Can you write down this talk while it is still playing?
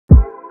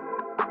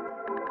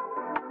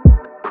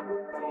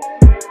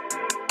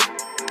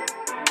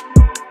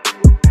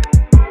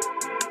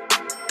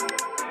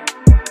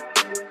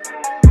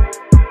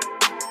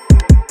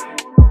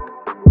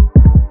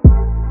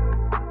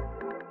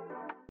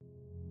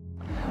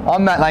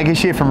I'm Matt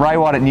Lancashire from Ray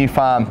White at New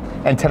Farm,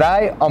 and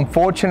today I'm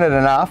fortunate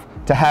enough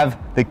to have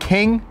the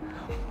King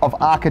of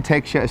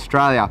Architecture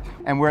Australia,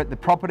 and we're at the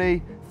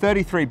property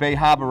 33B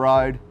Harbour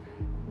Road,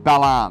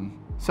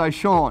 Balaam. So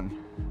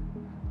Shaun,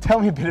 tell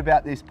me a bit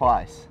about this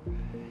place.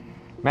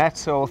 Matt,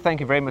 so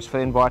thank you very much for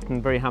the invite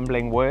and very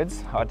humbling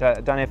words. I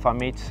don't know if I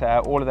meet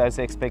all of those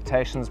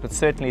expectations, but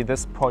certainly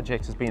this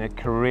project has been a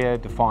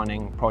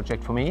career-defining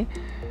project for me.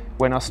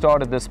 When I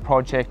started this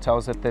project, I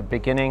was at the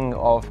beginning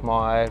of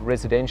my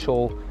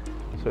residential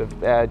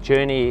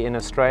journey in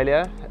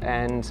Australia,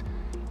 and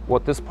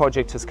what this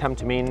project has come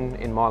to mean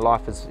in my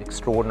life is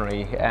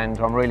extraordinary, and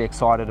I'm really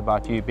excited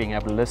about you being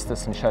able to list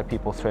this and show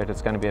people through it.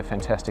 It's going to be a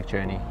fantastic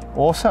journey.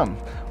 Awesome.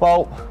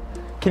 Well,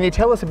 can you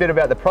tell us a bit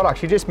about the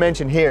products? You just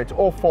mentioned here, it's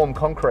all formed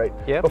concrete.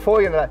 Yep.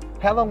 Before you know,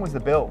 how long was the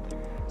build?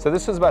 So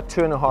this was about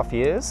 2.5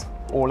 years,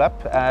 all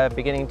up,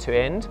 beginning to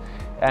end.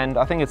 And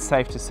I think it's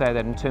safe to say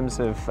that in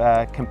terms of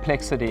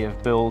complexity of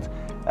build,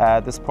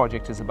 this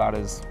project is about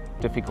as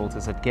difficult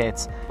as it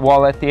gets.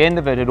 While at the end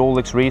of it, it all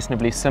looks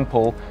reasonably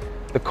simple,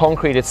 the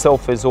concrete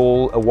itself is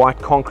all a white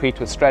concrete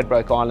with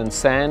Stradbroke Island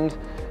sand.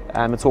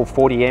 It's all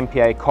 40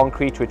 MPa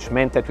concrete, which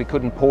meant that we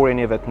couldn't pour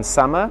any of it in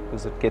summer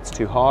because it gets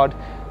too hard.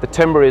 The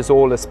timber is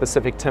all a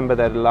specific timber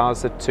that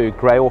allows it to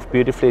grey off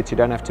beautifully, so you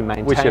don't have to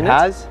maintain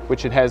it.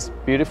 Which it has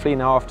beautifully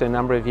now after a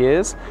number of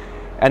years.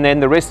 And then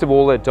the rest of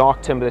all the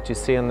dark timber that you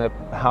see in the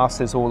house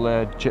is all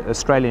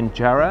Australian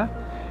Jarrah,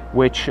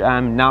 which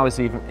now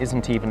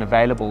isn't even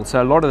available.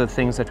 So a lot of the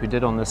things that we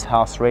did on this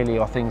house really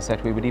are things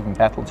that we would even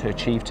battle to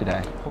achieve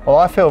today. Well,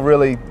 I feel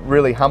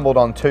really humbled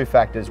on two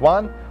factors.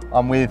 One,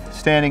 I'm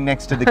standing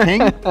next to the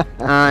King,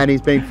 and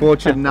he's been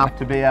fortunate enough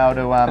to be able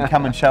to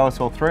come and show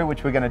us all through,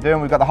 which we're going to do.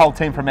 And we've got the whole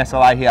team from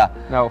SLA here,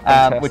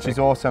 which is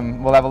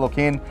awesome. We'll have a look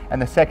in.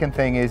 And the second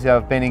thing is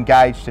I've been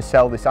engaged to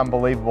sell this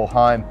unbelievable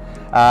home.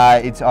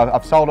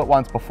 I've sold it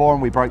once before,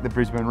 and we broke the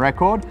Brisbane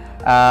record.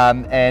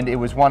 And it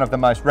was one of the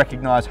most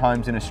recognised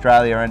homes in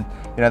Australia. And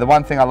you know, the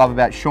one thing I love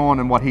about Shaun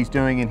and what he's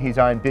doing in his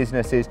own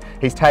business is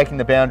he's taking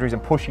the boundaries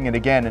and pushing it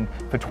again. And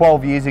for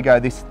 12 years ago,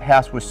 this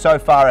house was so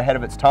far ahead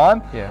of its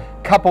time. Yeah.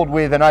 Coupled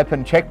with an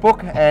open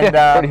checkbook, and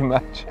pretty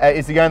much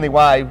is the only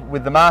way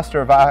with the master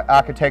of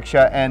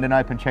architecture and an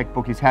open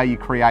checkbook is how you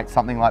create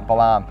something like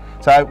Balaam.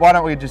 So why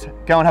don't we just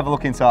go and have a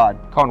look inside?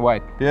 Can't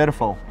wait.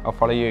 Beautiful. I'll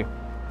follow you.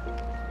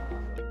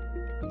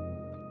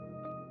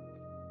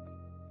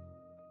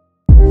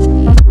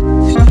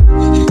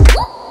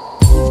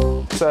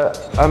 So,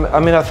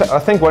 I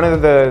think one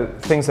of the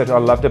things that I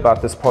loved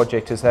about this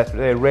project is that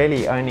there are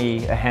really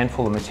only a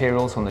handful of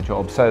materials on the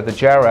job. So the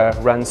Jarrah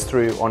runs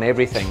through on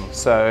everything.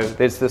 So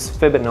there's this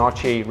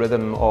Fibonacci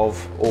rhythm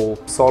of all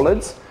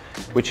solids,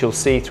 which you'll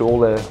see through all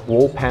the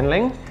wall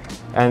paneling.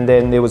 And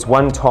then there was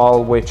one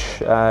tile which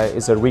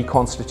is a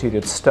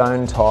reconstituted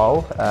stone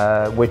tile,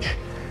 which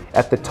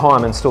at the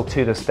time and still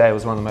to this day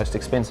was one of the most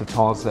expensive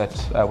tiles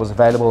that was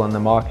available in the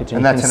market.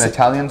 And that's an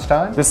Italian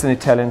stone? This is an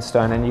Italian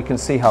stone, and you can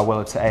see how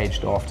well it's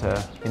aged after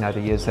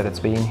the years that it's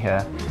been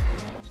here.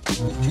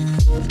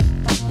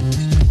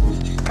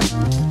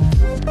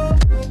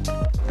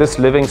 This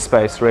living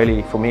space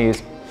really for me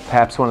is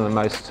perhaps one of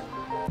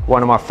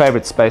my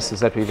favourite spaces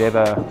that we've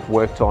ever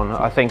worked on.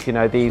 I think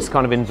these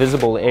kind of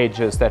invisible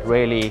edges that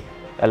really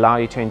allow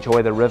you to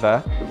enjoy the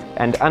river.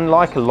 And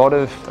unlike a lot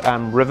of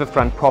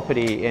riverfront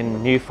property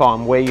in New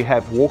Farm where you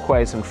have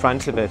walkways in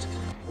front of it,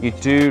 you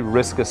do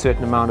risk a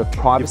certain amount of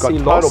privacy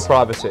You've got loss. total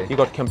privacy. You've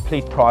got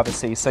complete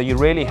privacy, so you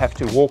really have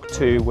to walk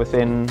to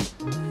within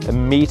a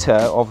metre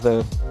of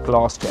the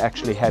glass to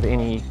actually have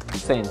any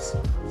sense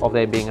of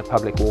there being a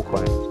public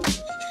walkway.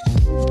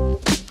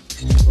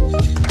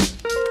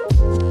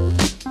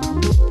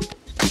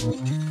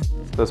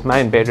 This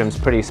main bedroom's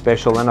pretty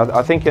special, and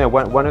I think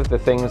one of the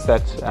things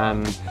that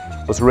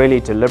was really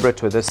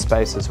deliberate with this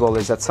space as well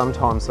is that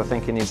sometimes I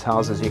think in these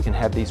houses you can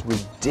have these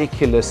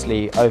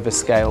ridiculously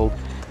overscaled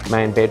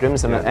main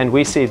bedrooms, and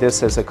we see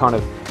this as a kind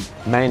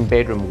of main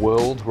bedroom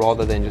world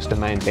rather than just a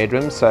main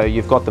bedroom. So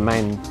you've got the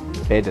main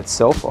bed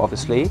itself,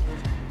 obviously,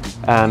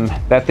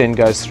 that then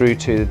goes through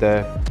to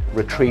the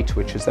retreat,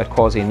 which is that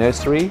quasi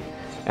nursery,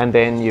 and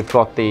then you've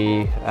got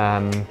the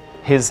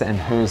his and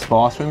hers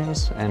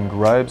bathrooms and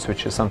robes,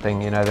 which is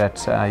something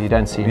that you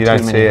don't see in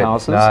too many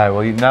houses. No,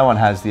 well, no one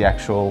has the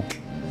actual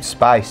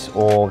space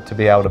or to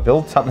be able to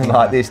build something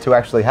like this to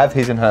actually have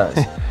his and hers.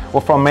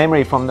 Well, from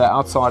memory, from the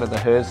outside of the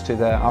hers to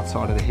the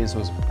outside of the his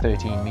was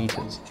 13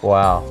 metres.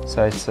 Wow.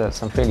 So it's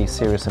some fairly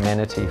serious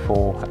amenity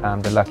for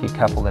the lucky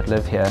couple that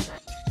live here.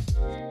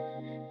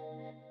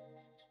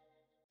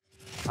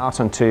 Out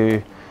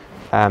onto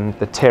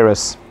the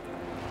terrace,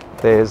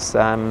 there's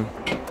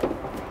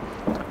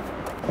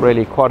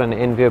really quite an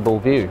enviable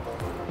view.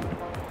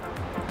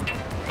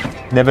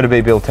 Never to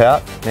be built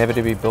out. Never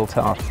to be built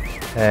out.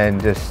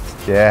 And just,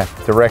 yeah,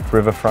 direct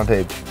river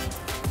frontage.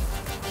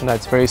 No,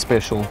 it's very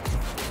special.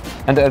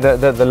 And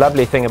the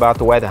lovely thing about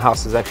the way the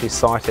house is actually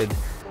sited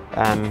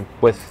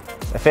with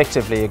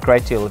effectively a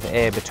great deal of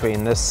air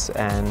between this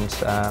and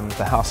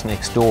the house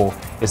next door,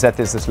 is that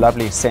there's this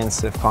lovely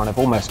sense of kind of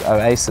almost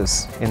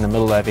oasis in the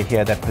middle over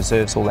here that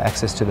preserves all the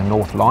access to the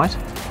north light.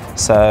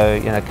 So,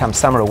 you know, come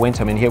summer or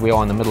winter, I mean, here we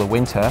are in the middle of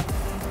winter,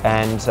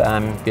 and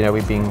you know,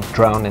 we're being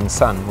drowned in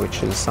sun,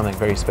 which is something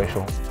very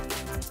special.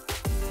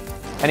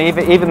 And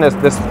even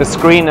the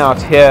screen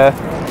out here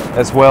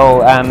as well,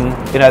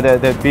 you know,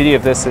 the beauty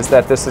of this is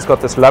that this has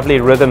got this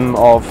lovely rhythm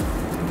of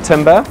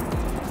timber,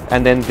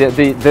 and then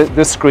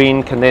the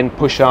screen can then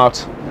push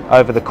out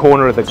over the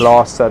corner of the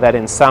glass, so that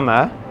in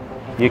summer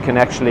you can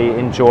actually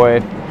enjoy.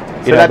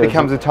 So that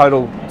becomes a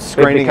total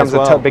screening as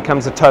well? It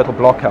becomes a total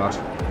block out.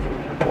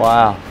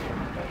 Wow.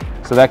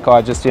 So that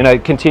guy just, you know,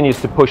 continues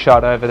to push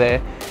out over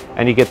there,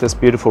 and you get this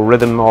beautiful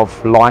rhythm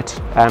of light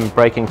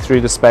breaking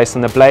through the space,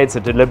 and the blades are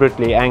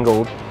deliberately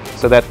angled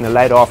so that in the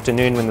late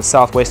afternoon when the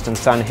southwestern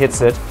sun hits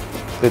it,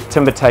 the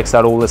timber takes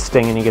out all the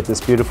sting and you get this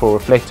beautiful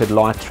reflected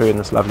light through in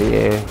this lovely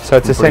air. So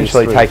it's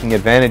essentially taking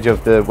advantage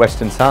of the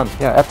western sun.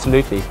 Yeah,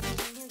 absolutely.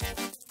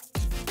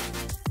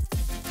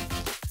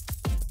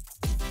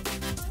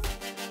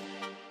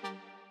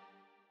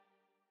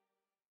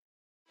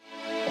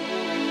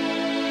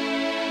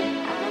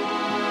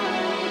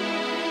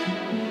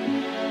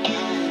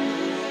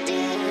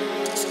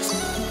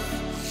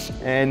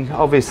 And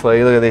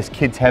obviously, look at this,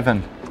 kids'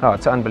 heaven. Oh,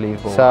 it's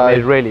unbelievable. So I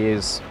mean, it really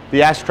is.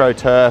 The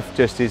AstroTurf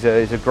just is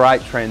a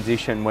great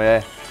transition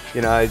where,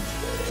 you know,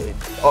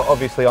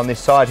 obviously on this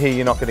side here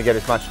you're not going to get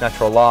as much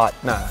natural light.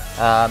 No.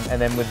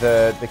 And then with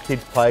the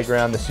kids'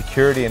 playground, the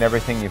security and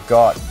everything you've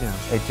got, yeah,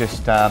 it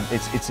just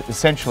it's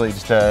essentially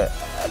just a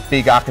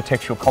big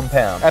architectural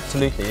compound.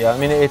 Absolutely, yeah. I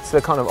mean, it's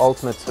the kind of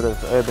ultimate sort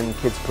of urban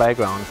kids'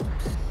 playground.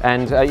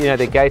 And you know,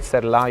 the gates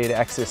that allow you to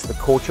access the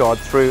courtyard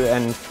through,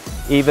 and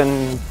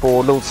even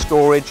for little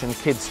storage and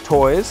kids'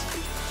 toys,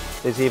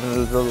 there's even a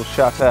little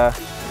shutter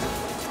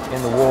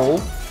in the wall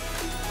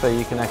so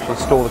you can actually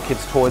store the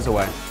kids' toys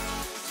away.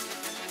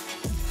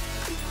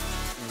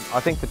 I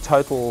think the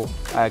total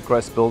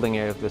gross building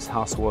area of this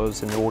house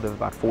was in the order of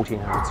about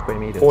 1,400 square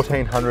metres.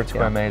 1,400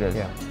 square metres.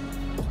 Yeah.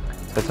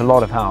 So it's a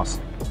lot of house.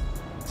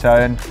 So,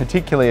 and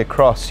particularly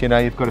across, you know,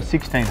 you've got a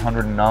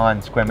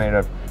 1,609 square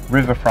metre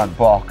riverfront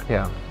block.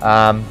 Yeah.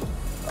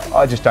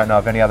 I just don't know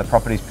of any other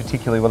properties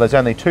particularly. Well, there's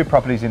only 2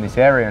 properties in this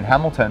area in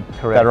Hamilton.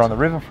 Correct. That are on the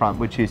riverfront,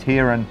 which is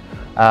here, and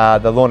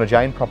the Lorna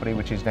Jane property,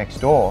 which is next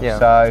door. Yeah.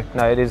 So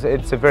no,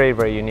 it's a very,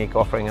 very unique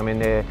offering. I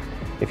mean,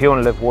 if you want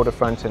to live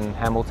waterfront in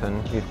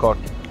Hamilton, you've got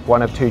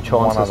one of 2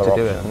 chances to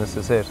do it, and this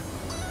is it.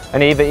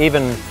 And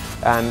even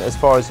as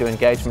far as your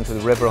engagement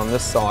with the river on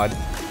this side,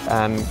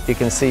 you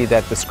can see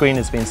that the screen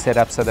has been set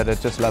up so that it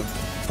just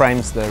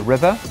frames the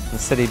river and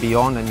city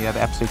beyond, and you have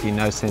absolutely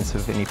no sense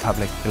of any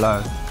public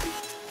below.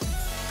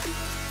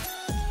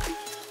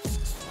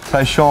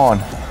 So Shaun,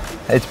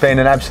 it's been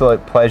an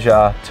absolute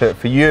pleasure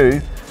for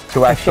you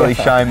to actually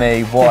show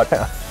me what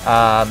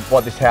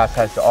this house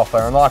has to offer.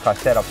 And like I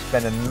said, I've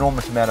spent an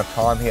enormous amount of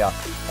time here,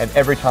 and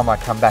every time I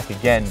come back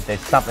again, there's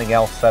something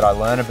else that I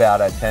learn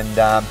about it.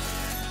 And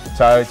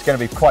so it's going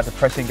to be quite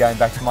depressing going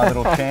back to my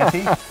little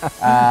shanty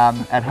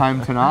at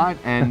home tonight.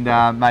 And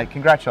mate,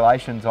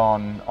 congratulations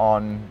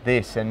on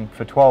this. And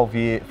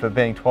for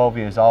being 12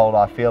 years old,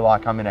 I feel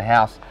like I'm in a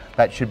house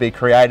that should be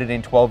created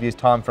in 12 years'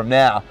 time from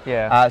now.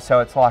 Yeah.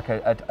 So it's like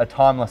a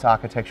timeless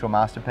architectural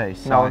masterpiece.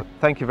 So. No,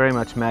 thank you very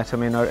much, Matt. I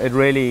mean, it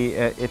really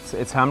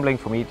it's humbling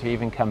for me to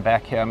even come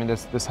back here. I mean,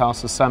 this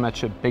house is so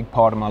much a big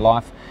part of my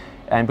life.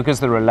 And because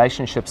the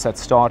relationships that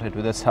started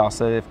with this house,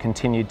 they've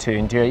continued to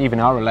endure.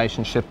 Even our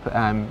relationship,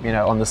 you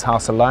know, on this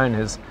house alone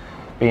has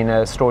been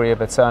a story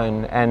of its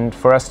own. And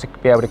for us to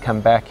be able to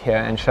come back here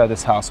and show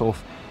this house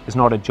off is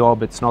not a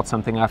job. It's not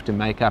something I have to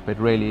make up. It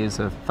really is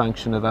a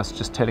function of us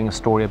just telling a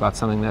story about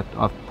something that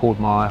I've poured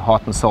my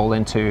heart and soul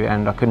into,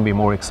 and I couldn't be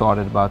more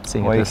excited about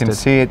seeing it listed. You can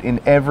see it in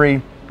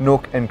every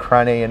nook and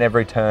cranny and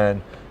every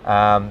turn,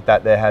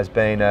 that there has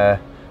been a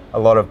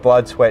lot of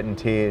blood, sweat and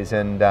tears,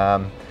 and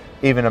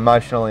even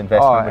emotional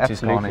investment which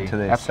has gone into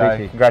this.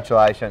 Absolutely. So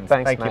congratulations.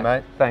 Thanks, Thank you,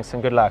 mate. Thanks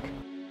and good luck.